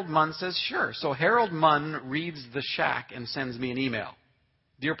Harold Munn says, sure. So Harold Munn reads The Shack and sends me an email.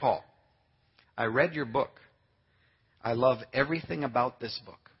 Dear Paul, I read your book. I love everything about this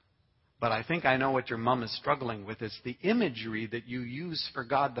book. But I think I know what your mom is struggling with. It's the imagery that you use for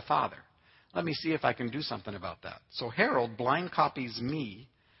God the Father. Let me see if I can do something about that. So Harold blind copies me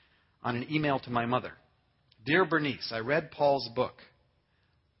on an email to my mother. Dear Bernice, I read Paul's book.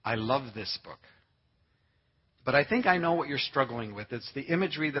 I love this book. But I think I know what you're struggling with. It's the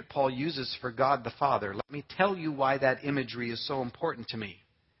imagery that Paul uses for God the Father. Let me tell you why that imagery is so important to me.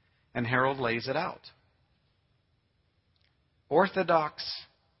 And Harold lays it out. Orthodox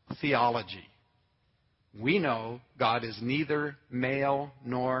theology. We know God is neither male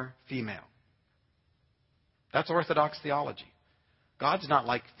nor female. That's Orthodox theology. God's not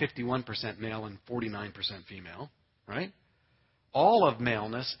like 51% male and 49% female, right? All of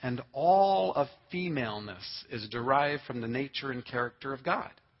maleness and all of femaleness is derived from the nature and character of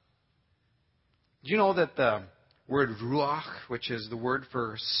God. Do you know that the word ruach, which is the word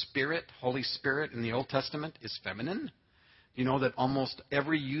for spirit, Holy Spirit in the Old Testament, is feminine? You know that almost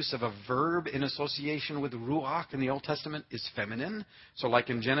every use of a verb in association with ruach in the Old Testament is feminine? So like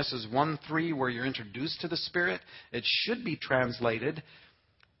in Genesis 1:3, where you're introduced to the Spirit, it should be translated,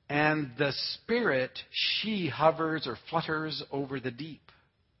 and the Spirit, she hovers or flutters over the deep.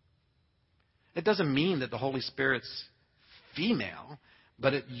 It doesn't mean that the Holy Spirit's female,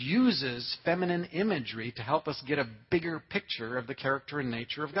 but it uses feminine imagery to help us get a bigger picture of the character and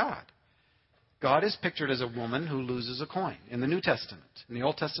nature of God. God is pictured as a woman who loses a coin in the New Testament. In the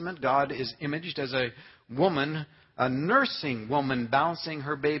Old Testament, God is imaged as a woman, a nursing woman bouncing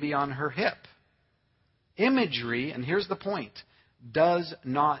her baby on her hip. Imagery, and here's the point, does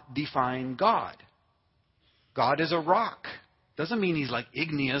not define God. God is a rock. Doesn't mean he's like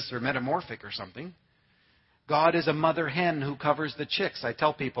igneous or metamorphic or something. God is a mother hen who covers the chicks. I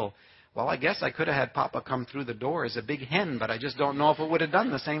tell people, well, I guess I could have had Papa come through the door as a big hen, but I just don't know if it would have done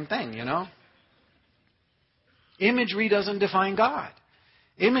the same thing, Imagery doesn't define God.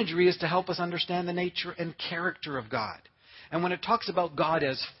 Imagery is to help us understand the nature and character of God. And when it talks about God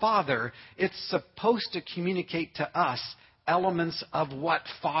as Father, it's supposed to communicate to us elements of what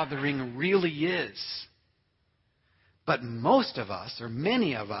fathering really is. But most of us, or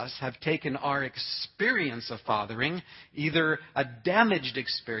many of us, have taken our experience of fathering, either a damaged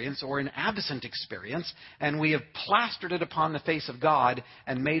experience or an absent experience, and we have plastered it upon the face of God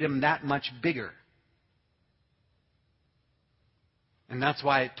and made him that much bigger. And that's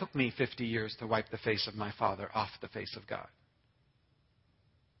why it took me 50 years to wipe the face of my father off the face of God.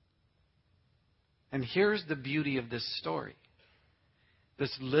 And here's the beauty of this story.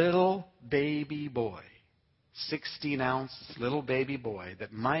 This little baby boy, 16-ounce little baby boy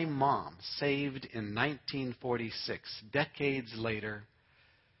that my mom saved in 1946, decades later,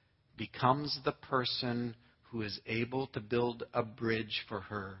 becomes the person who is able to build a bridge for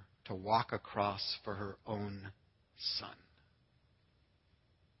her to walk across for her own son.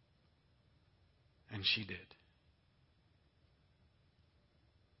 And she did.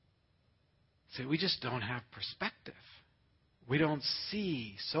 See, we just don't have perspective. We don't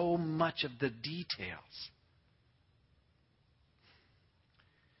see so much of the details.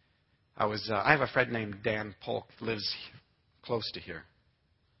 I have a friend named Dan Polk, lives close to here,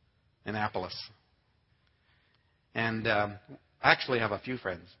 in Annapolis. And I actually have a few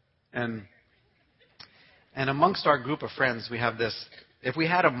friends. And amongst our group of friends, we have this, if we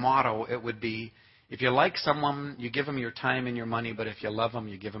had a motto, it would be, if you like someone, you give them your time and your money, but if you love them,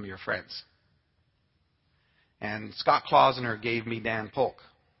 you give them your friends. And Scott Klausner gave me Dan Polk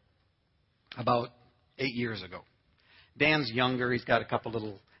about 8 years ago. Dan's younger. He's got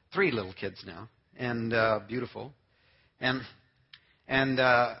three little kids now, and beautiful. And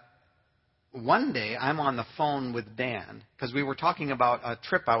one day I'm on the phone with Dan because we were talking about a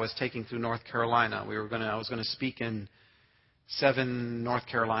trip I was taking through North Carolina. I was going to speak in 7 North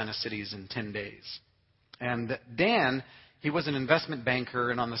Carolina cities in 10 days. And Dan, he was an investment banker,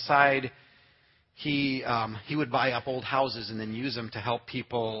 and on the side, he would buy up old houses and then use them to help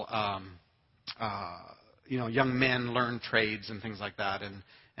people, young men learn trades and things like that,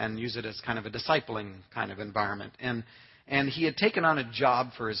 and use it as kind of a discipling kind of environment. And he had taken on a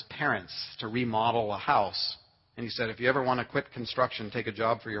job for his parents to remodel a house. And he said, if you ever want to quit construction, take a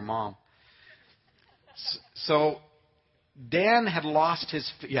job for your mom. So Dan had lost his...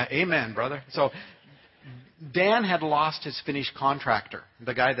 Yeah, amen, brother. So Dan had lost his finish contractor,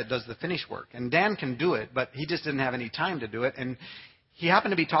 the guy that does the finish work. And Dan can do it, but he just didn't have any time to do it. And he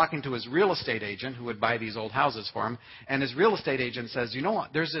happened to be talking to his real estate agent who would buy these old houses for him. And his real estate agent says, you know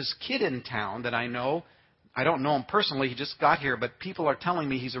what, there's this kid in town that I know. I don't know him personally. He just got here, but people are telling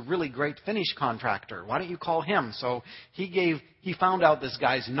me he's a really great finish contractor. Why don't you call him? So he found out this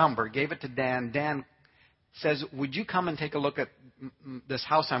guy's number, gave it to Dan. Dan says, would you come and take a look at this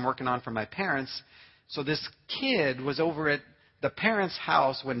house I'm working on for my parents? So this kid was over at the parents'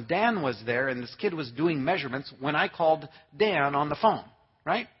 house when Dan was there, and this kid was doing measurements when I called Dan on the phone,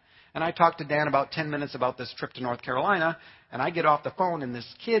 right? And I talked to Dan about 10 minutes about this trip to North Carolina, and I get off the phone, and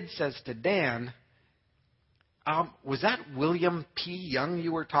this kid says to Dan, was that William P. Young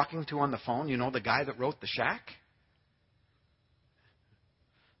you were talking to on the phone? You know, the guy that wrote The Shack?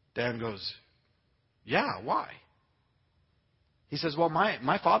 Dan goes, yeah, why? He says, well,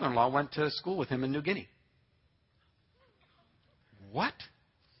 my father-in-law went to school with him in New Guinea. What?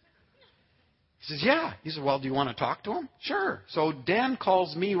 He says, yeah. He says, well, do you want to talk to him? Sure. So Dan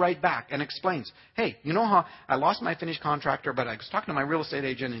calls me right back and explains, hey, you know how I lost my finish contractor, but I was talking to my real estate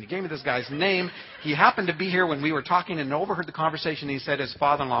agent, and he gave me this guy's name. He happened to be here when we were talking and overheard the conversation. He said his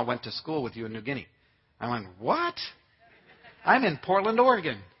father-in-law went to school with you in New Guinea. I went, what? I'm in Portland,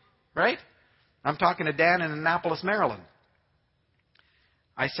 Oregon, right? I'm talking to Dan in Annapolis, Maryland.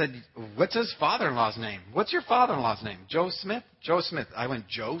 I said, what's his father-in-law's name? What's your father-in-law's name? Joe Smith? Joe Smith. I went,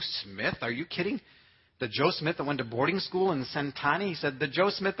 Joe Smith? Are you kidding? The Joe Smith that went to boarding school in Centani? He said, the Joe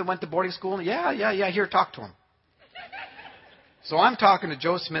Smith that went to boarding school? Yeah. Here, talk to him. So I'm talking to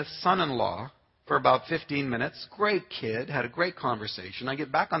Joe Smith's son-in-law for about 15 minutes. Great kid. Had a great conversation. I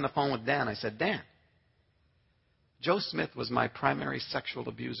get back on the phone with Dan. I said, Dan, Joe Smith was my primary sexual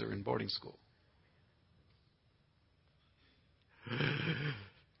abuser in boarding school.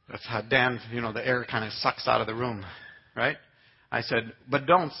 That's how Dan, the air kind of sucks out of the room, right? I said, but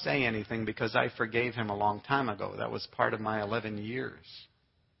don't say anything because I forgave him a long time ago. That was part of my 11 years.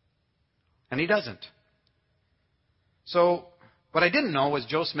 And he doesn't. So what I didn't know was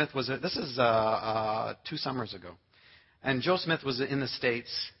Joe Smith was, this is 2 summers ago. And Joe Smith was in the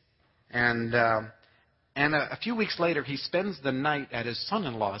States. And a few weeks later, he spends the night at his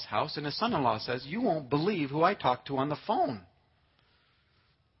son-in-law's house. And his son-in-law says, you won't believe who I talked to on the phone.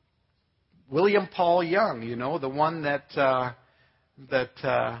 William Paul Young, the one that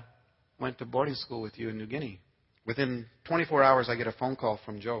went to boarding school with you in New Guinea. Within 24 hours, I get a phone call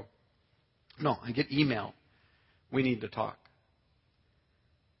from Joe. No, I get email. We need to talk.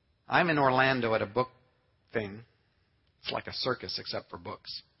 I'm in Orlando at a book thing. It's like a circus except for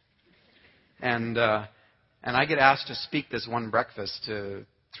books. And I get asked to speak this one breakfast to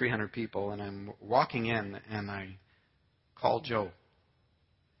 300 people, and I'm walking in, and I call Joe.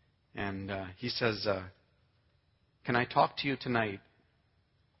 And he says, can I talk to you tonight?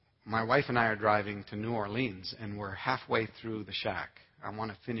 My wife and I are driving to New Orleans, and we're halfway through the shack. I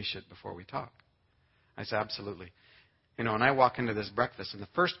want to finish it before we talk. I said, absolutely. And I walk into this breakfast, and the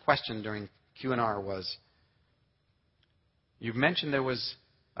first question during Q&R was, you've mentioned there was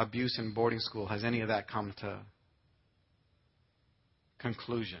abuse in boarding school. Has any of that come to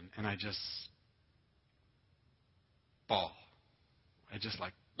conclusion? And I just bawl. I just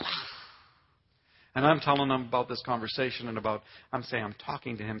and I'm telling them about this conversation and I'm saying I'm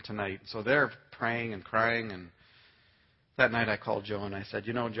talking to him tonight. So they're praying and crying and That night I called Joe and I said,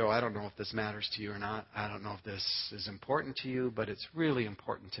 Joe, I don't know if this matters to you or not. I don't know if this is important to you, but it's really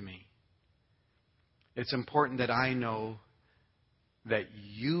important to me. It's important that I know that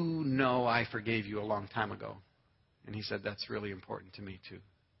you know I forgave you a long time ago. And he said, that's really important to me too.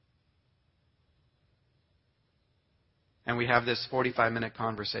 And we have this 45-minute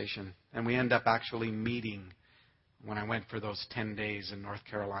conversation. And we end up actually meeting when I went for those 10 days in North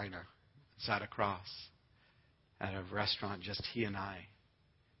Carolina. Sat across at a restaurant, just he and I.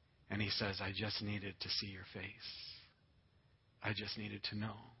 And he says, I just needed to see your face. I just needed to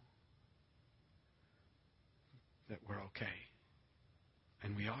know that we're okay.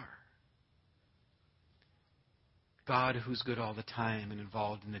 And we are. God, who's good all the time and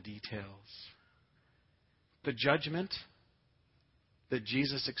involved in the details. The judgment that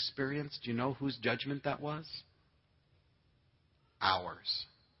Jesus experienced, do you know whose judgment that was? Ours.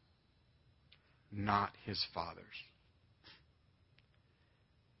 Not his Father's.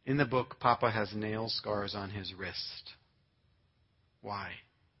 In the book, Papa has nail scars on his wrist. Why?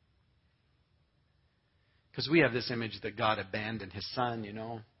 Because we have this image that God abandoned his Son,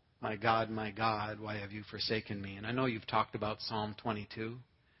 My God, why have you forsaken me? And I know you've talked about Psalm 22.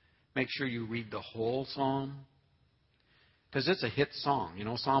 Make sure you read the whole psalm. Because it's a hit song.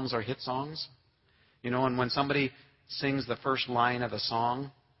 Psalms are hit songs. And when somebody sings the first line of a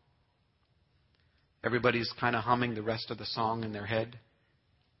song, everybody's kind of humming the rest of the song in their head.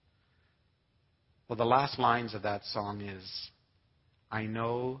 Well, the last lines of that song is, I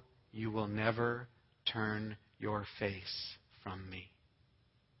know you will never turn your face from me.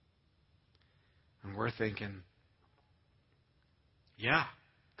 And we're thinking, yeah,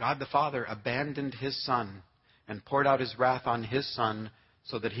 God the Father abandoned his Son and poured out his wrath on his Son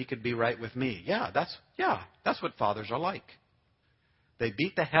so that he could be right with me. That's what fathers are like. They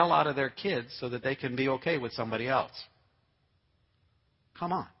beat the hell out of their kids so that they can be okay with somebody else.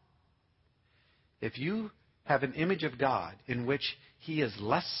 Come on. If you have an image of God in which he is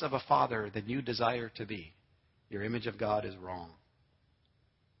less of a father than you desire to be, your image of God is wrong.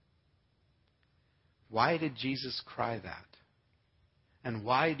 Why did Jesus cry that? And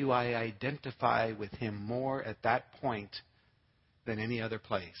why do I identify with him more at that point than any other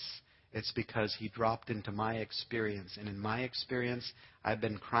place? It's because he dropped into my experience. And in my experience, I've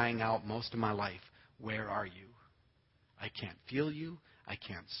been crying out most of my life, where are you? I can't feel you. I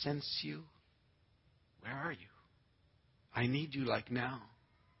can't sense you. Where are you? I need you like now.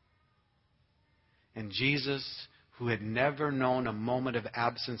 And Jesus, who had never known a moment of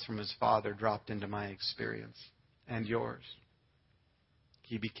absence from his Father, dropped into my experience and yours.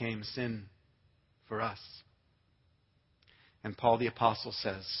 He became sin for us. And Paul the Apostle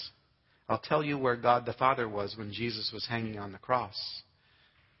says, I'll tell you where God the Father was when Jesus was hanging on the cross.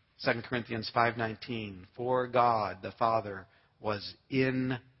 2 Corinthians 5:19, for God the Father was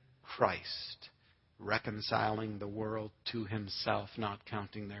in Christ, reconciling the world to himself, not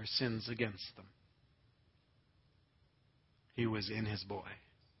counting their sins against them. He was in his boy.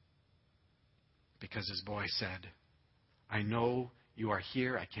 Because his boy said, I know you are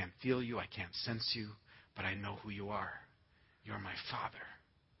here. I can't feel you. I can't sense you. But I know who you are. You're my Father.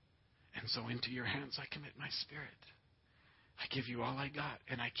 And so into your hands I commit my spirit. I give you all I got.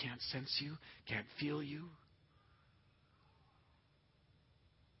 And I can't sense you. Can't feel you.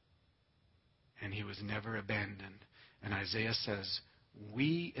 And he was never abandoned. And Isaiah says,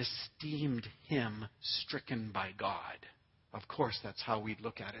 we esteemed him stricken by God. Of course, that's how we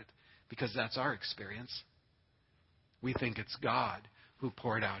look at it, because that's our experience. We think it's God who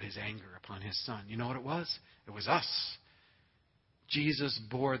poured out his anger upon his Son. You know what it was? It was us. Jesus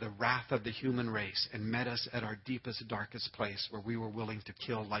bore the wrath of the human race and met us at our deepest, darkest place where we were willing to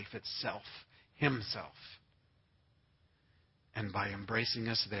kill life itself, himself. And by embracing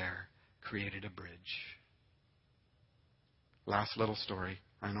us there, created a bridge. Last little story.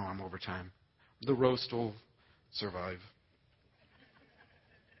 I know I'm over time. The roast will survive.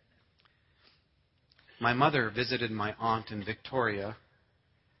 My mother visited my aunt in Victoria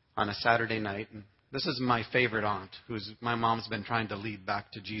on a Saturday night. And this is my favorite aunt, my mom's been trying to lead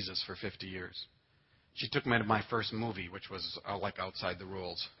back to Jesus for 50 years. She took me to my first movie, which was like outside the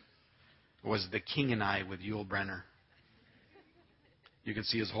rules. It was The King and I with Yul Brynner. You could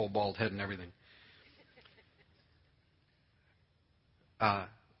see his whole bald head and everything.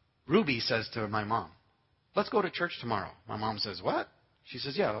 Ruby says to my mom, let's go to church tomorrow. My mom says, what? She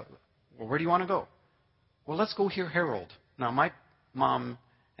says, yeah. Well, where do you want to go? Well, let's go hear Harold. Now, my mom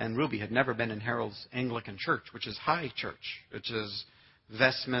and Ruby had never been in Harold's Anglican church, which is high church, which is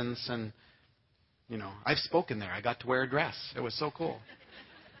vestments and, I've spoken there. I got to wear a dress. It was so cool.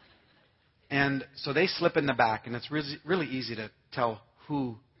 And so they slip in the back, and it's really easy to tell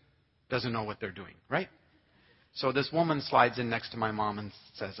who doesn't know what they're doing, right? So this woman slides in next to my mom and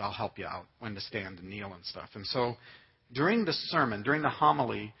says, I'll help you out, when to stand and kneel and stuff. And so during the sermon, during the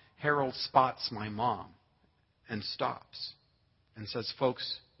homily, Harold spots my mom and stops and says,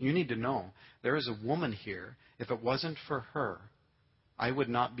 folks, you need to know there is a woman here. If it wasn't for her, I would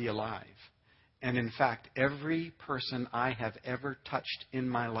not be alive. And in fact, every person I have ever touched in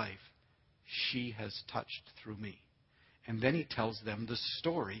my life, she has touched through me. And then he tells them the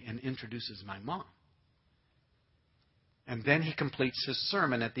story and introduces my mom. And then he completes his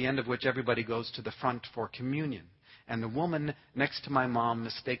sermon, at the end of which everybody goes to the front for communion. And the woman next to my mom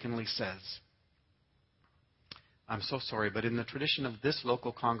mistakenly says, I'm so sorry, but in the tradition of this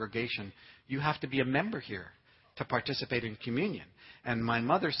local congregation, you have to be a member here to participate in communion. And my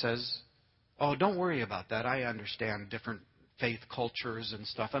mother says, oh, don't worry about that. I understand different faith cultures and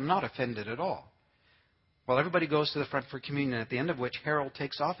stuff. I'm not offended at all. Well, everybody goes to the front for communion, at the end of which Harold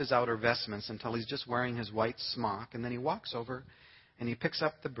takes off his outer vestments until he's just wearing his white smock, and then he walks over and he picks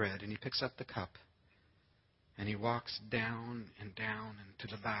up the bread and he picks up the cup and he walks down and down and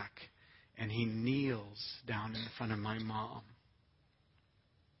to the back and he kneels down in front of my mom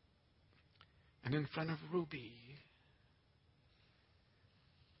and in front of Ruby.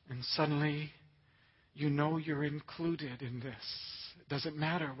 And suddenly, you know you're included in this. It doesn't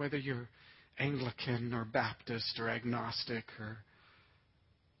matter whether you're Anglican or Baptist or agnostic,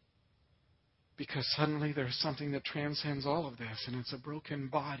 because suddenly there's something that transcends all of this, and it's a broken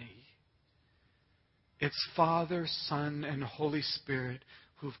body. It's Father, Son, and Holy Spirit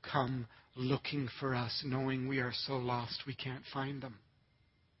who've come looking for us, knowing we are so lost we can't find them.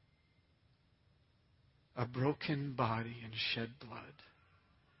 A broken body and shed blood.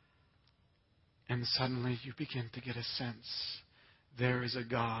 And suddenly you begin to get a sense there is a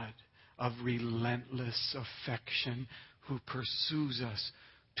God of relentless affection who pursues us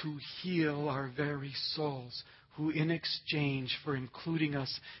to heal our very souls, who in exchange for including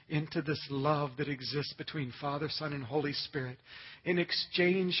us into this love that exists between Father, Son, and Holy Spirit, in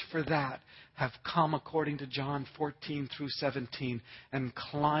exchange for that have come, according to John 14 through 17, and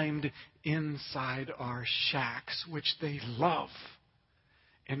climbed inside our shacks, which they love,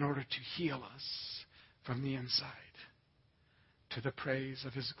 in order to heal us from the inside, to the praise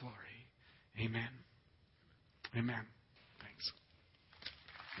of His glory. Amen. Amen. Thanks.